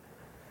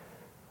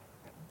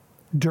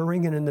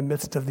 during and in the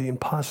midst of the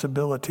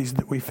impossibilities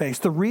that we face.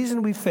 The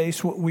reason we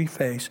face what we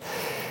face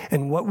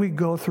and what we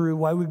go through,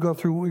 why we go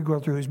through what we go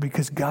through, is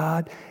because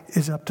God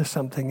is up to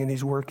something, and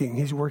he's working.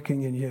 He's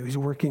working in you. He's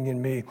working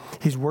in me.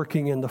 He's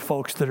working in the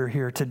folks that are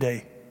here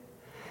today.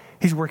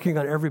 He's working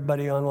on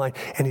everybody online,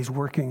 and he's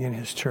working in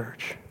his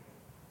church.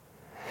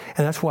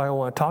 And that's why I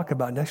want to talk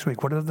about next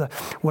week. What are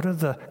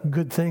the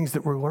good things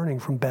that we're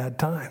learning from bad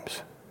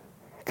times?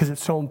 Because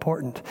it's so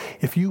important.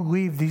 If you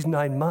leave these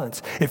 9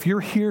 months, if you're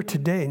here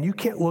today and you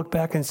can't look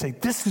back and say,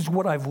 this is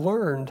what I've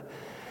learned,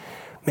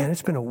 Man,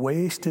 it's been a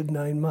wasted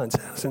 9 months,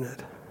 hasn't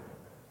it?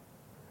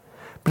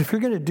 But if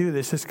you're going to do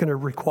this, it's going to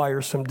require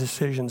some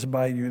decisions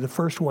by you. The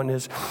first one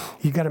is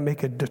you got to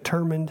make a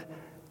determined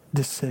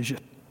decision.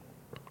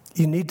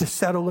 You need to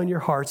settle in your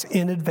hearts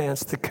in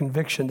advance the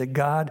conviction that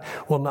God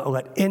will not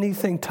let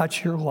anything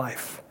touch your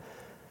life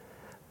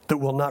that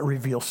will not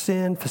reveal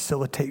sin,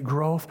 facilitate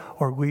growth,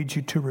 or lead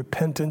you to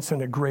repentance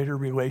and a greater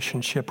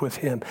relationship with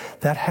Him.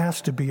 That has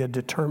to be a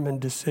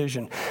determined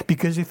decision.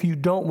 Because if you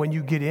don't, when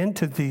you get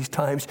into these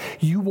times,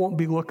 you won't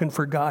be looking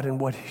for God in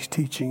what He's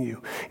teaching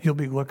you. You'll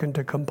be looking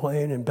to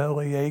complain and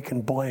bellyache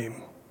and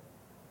blame.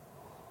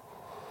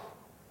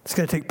 It's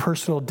going to take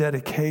personal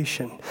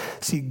dedication.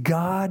 See,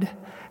 God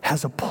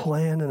has a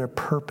plan and a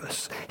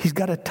purpose. He's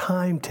got a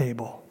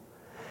timetable.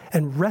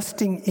 And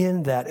resting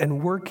in that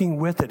and working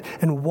with it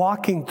and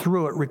walking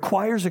through it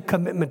requires a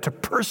commitment to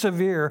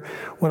persevere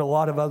when a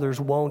lot of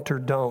others won't or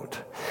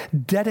don't.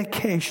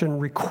 Dedication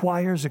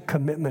requires a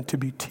commitment to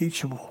be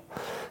teachable,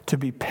 to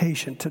be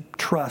patient, to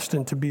trust,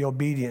 and to be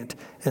obedient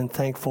and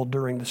thankful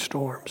during the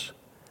storms.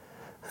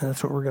 And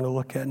that's what we're going to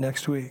look at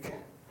next week.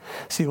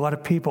 See, a lot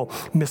of people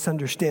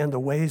misunderstand the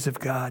ways of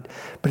God,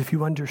 but if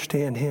you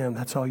understand Him,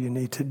 that's all you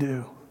need to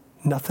do.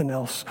 Nothing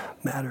else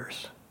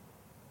matters.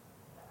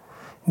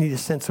 You need a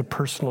sense of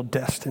personal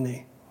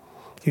destiny.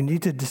 You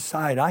need to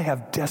decide,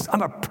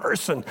 I'm a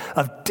person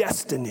of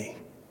destiny.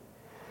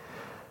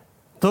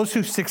 Those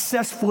who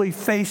successfully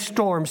face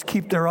storms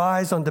keep their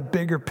eyes on the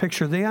bigger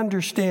picture. They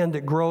understand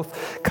that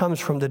growth comes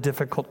from the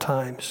difficult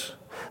times.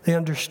 They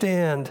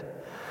understand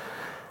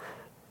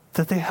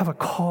that they have a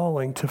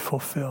calling to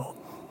fulfill.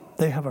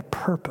 They have a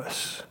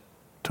purpose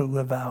to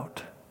live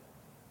out.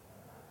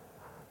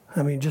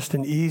 I mean, just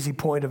an easy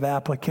point of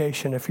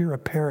application. If you're a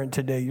parent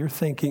today, you're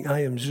thinking,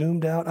 I am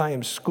zoomed out, I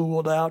am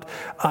schooled out,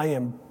 I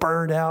am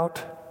burned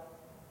out.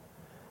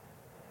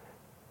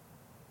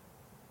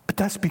 But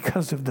that's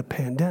because of the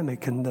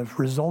pandemic and the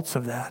results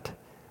of that.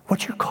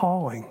 What's your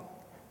calling?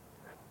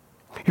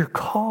 Your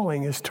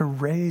calling is to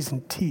raise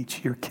and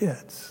teach your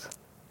kids.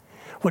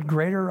 What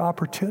greater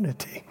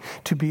opportunity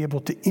to be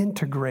able to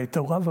integrate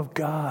the love of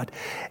God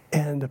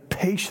and the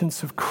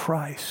patience of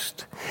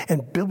Christ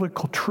and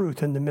biblical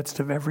truth in the midst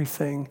of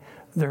everything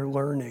they're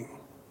learning.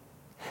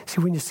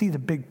 See, when you see the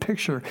big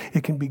picture,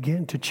 it can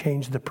begin to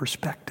change the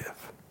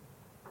perspective.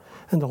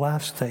 And the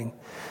last thing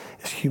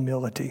is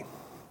humility.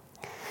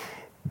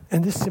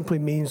 And this simply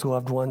means,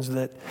 loved ones,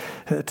 that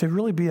to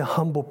really be a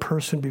humble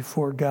person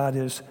before God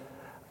is,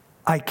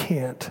 I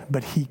can't,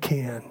 but He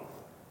can.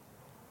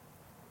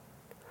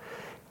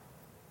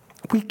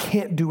 We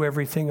can't do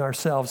everything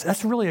ourselves.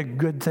 That's really a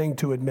good thing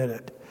to admit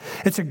it.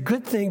 It's a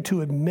good thing to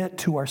admit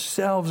to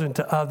ourselves and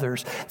to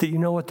others that, you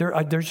know what,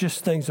 there's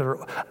just things that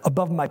are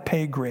above my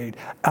pay grade,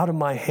 out of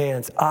my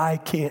hands. I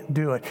can't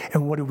do it.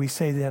 And what do we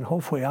say then?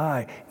 Hopefully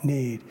I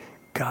need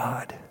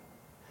God.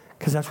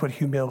 Because that's what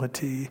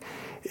humility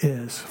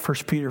is.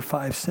 1 Peter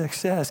 5:6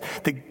 says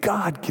that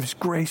God gives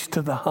grace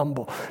to the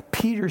humble.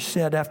 Peter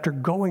said after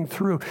going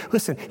through,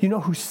 listen, you know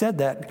who said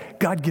that?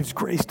 God gives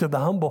grace to the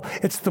humble.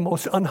 It's the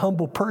most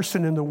unhumble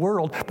person in the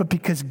world, but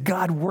because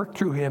God worked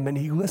through him and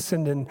He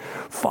listened and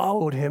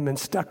followed him and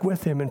stuck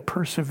with him and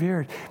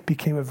persevered,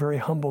 became a very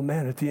humble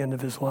man at the end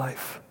of his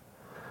life.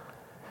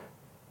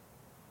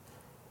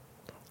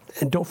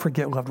 And don't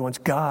forget, loved ones,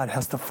 God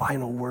has the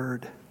final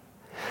word.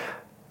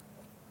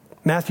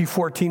 Matthew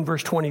 14,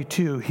 verse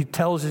 22, He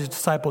tells His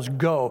disciples,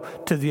 go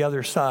to the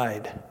other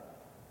side.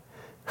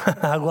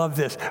 I love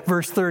this.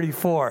 Verse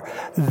 34,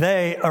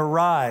 they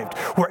arrived.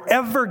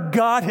 Wherever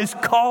God has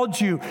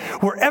called you,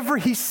 wherever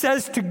He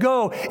says to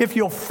go, if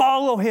you'll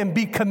follow Him,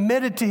 be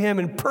committed to Him,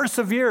 and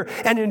persevere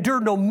and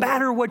endure no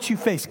matter what you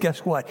face,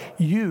 guess what?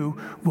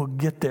 You will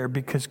get there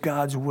because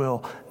God's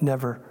will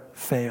never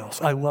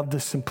fails. I love the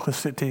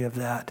simplicity of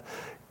that.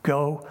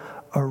 Go,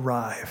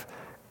 arrive.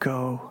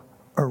 Go,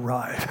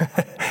 arrive.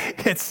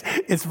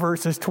 It's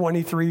verses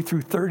 23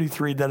 through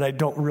 33 that I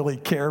don't really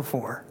care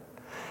for,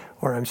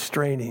 where I'm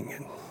straining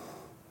and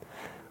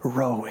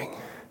rowing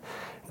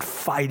and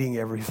fighting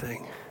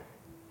everything.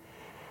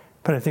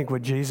 But I think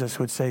what Jesus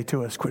would say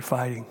to us, quit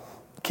fighting.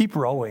 Keep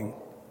rowing,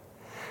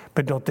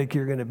 but don't think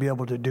you're going to be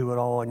able to do it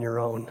all on your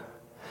own.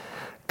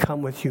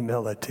 Come with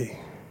humility.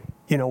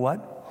 You know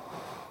what?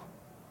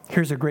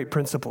 Here's a great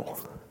principle.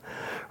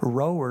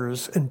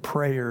 Rowers and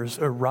prayers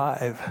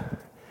arrive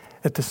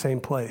at the same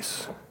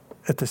place,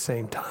 at the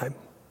same time.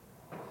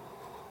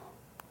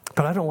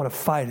 But I don't want to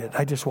fight it.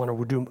 I just want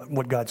to do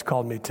what God's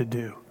called me to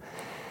do.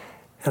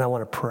 And I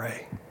want to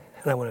pray.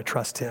 And I want to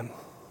trust Him.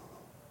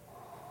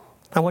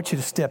 I want you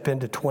to step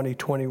into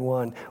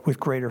 2021 with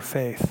greater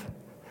faith.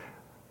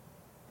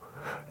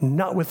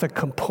 Not with a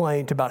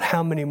complaint about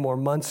how many more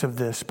months of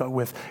this, but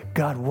with,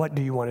 God, what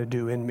do you want to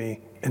do in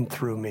me and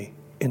through me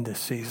in this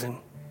season?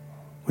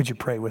 Would you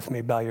pray with me?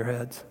 Bow your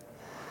heads.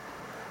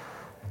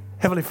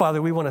 Heavenly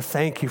Father, we want to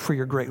thank You for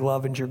Your great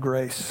love and Your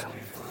grace.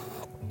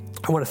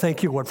 I want to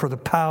thank You, Lord, for the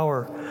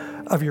power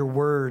of Your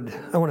word.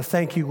 I want to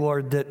thank You,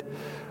 Lord, that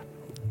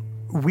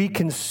we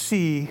can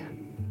see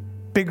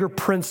bigger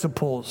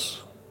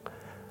principles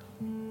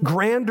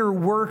grander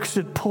works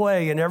at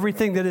play in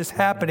everything that is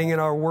happening in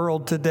our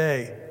world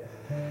today.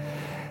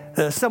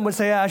 Some would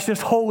say, it's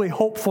just holy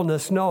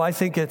hopefulness. No, I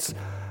think it's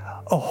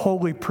a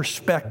holy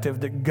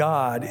perspective that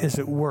God is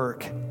at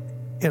work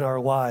in our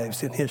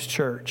lives, in His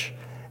church,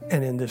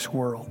 and in this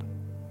world.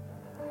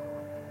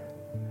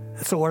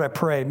 So Lord, I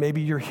pray,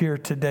 maybe you're here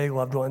today,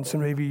 loved ones,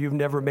 and maybe you've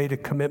never made a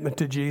commitment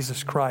to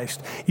Jesus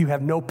Christ. You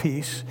have no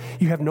peace.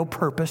 You have no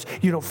purpose.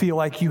 You don't feel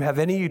like you have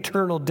any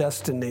eternal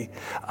destiny.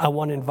 I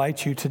want to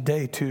invite you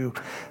today to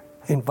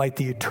invite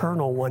the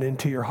eternal one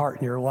into your heart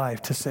and your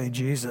life to say,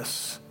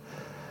 Jesus,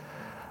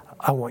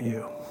 I want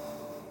you.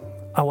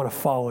 I want to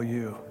follow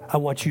you. I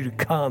want you to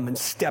come and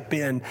step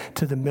in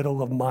to the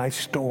middle of my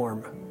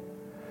storm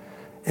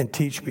and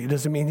teach me. It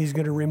doesn't mean He's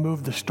going to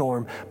remove the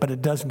storm, but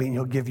it does mean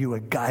He'll give you a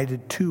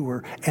guided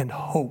tour and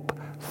hope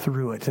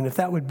through it. And if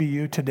that would be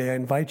you today, I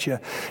invite you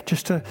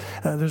just to,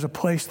 there's a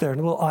place there, a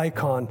little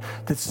icon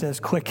that says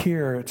click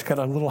here. It's got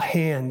a little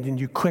hand, and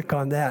you click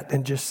on that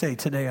and just say,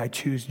 today I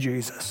choose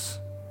Jesus.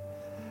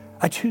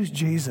 I choose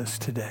Jesus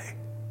today.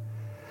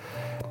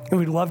 And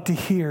we'd love to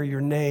hear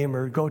your name,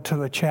 or go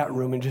to a chat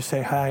room and just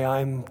say, hi,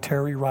 I'm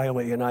Terry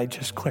Riley, and I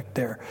just clicked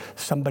there.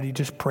 Somebody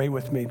just pray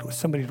with me.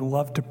 Somebody'd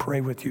love to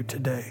pray with you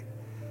today.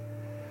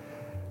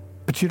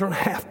 But you don't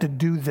have to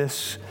do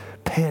this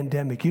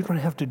pandemic. You don't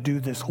have to do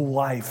this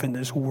life in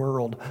this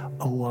world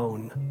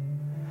alone.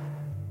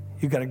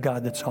 You got a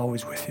God that's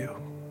always with you.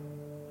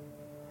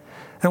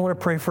 I want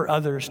to pray for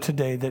others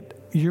today that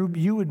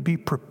you would be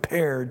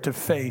prepared to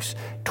face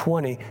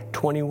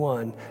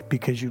 2021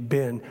 because you've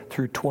been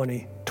through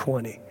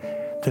 2020.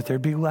 That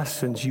there'd be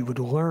lessons you would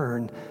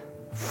learn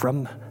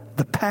from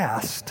the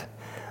past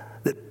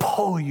that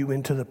pull you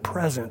into the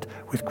present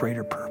with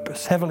greater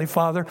purpose. Heavenly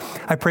Father,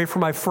 I pray for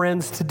my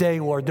friends today,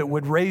 Lord, that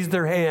would raise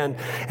their hand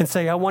and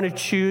say, I want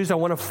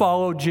to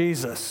follow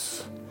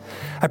Jesus.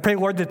 I pray,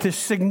 Lord, that this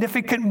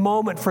significant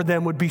moment for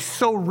them would be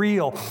so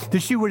real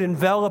that you would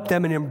envelop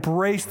them and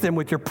embrace them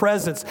with your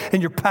presence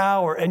and your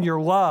power and your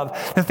love,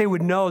 that they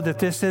would know that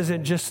this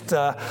isn't just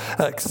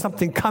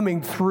something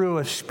coming through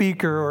a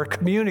speaker or a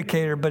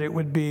communicator, but it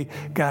would be,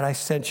 God, I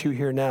sent you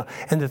here now,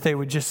 and that they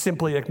would just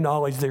simply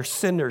acknowledge they're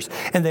sinners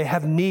and they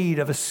have need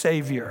of a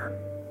Savior.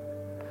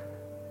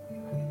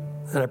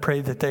 And I pray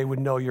that they would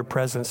know your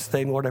presence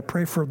today. Lord, I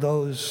pray for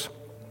those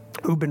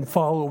who've been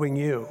following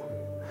you,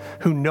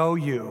 who know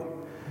you.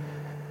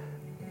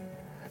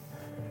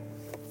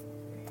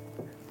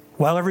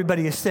 While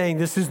everybody is saying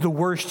this is the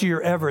worst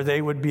year ever,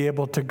 they would be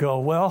able to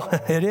go, well,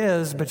 it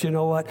is, but you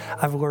know what?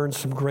 I've learned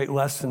some great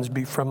lessons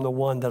from the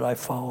one that I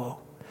follow.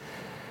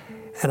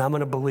 And I'm going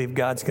to believe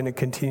God's going to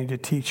continue to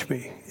teach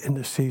me in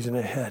the season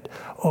ahead.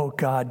 Oh,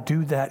 God,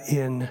 do that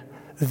in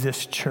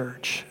this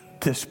church,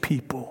 this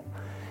people,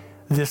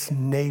 this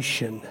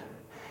nation,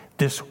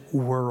 this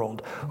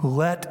world.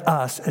 Let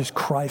us, as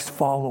Christ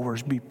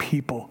followers, be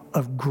people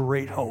of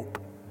great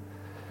hope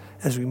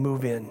as we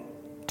move in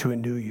to a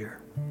new year.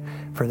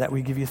 For that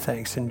we give you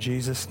thanks in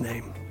Jesus'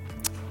 name.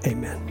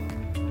 Amen.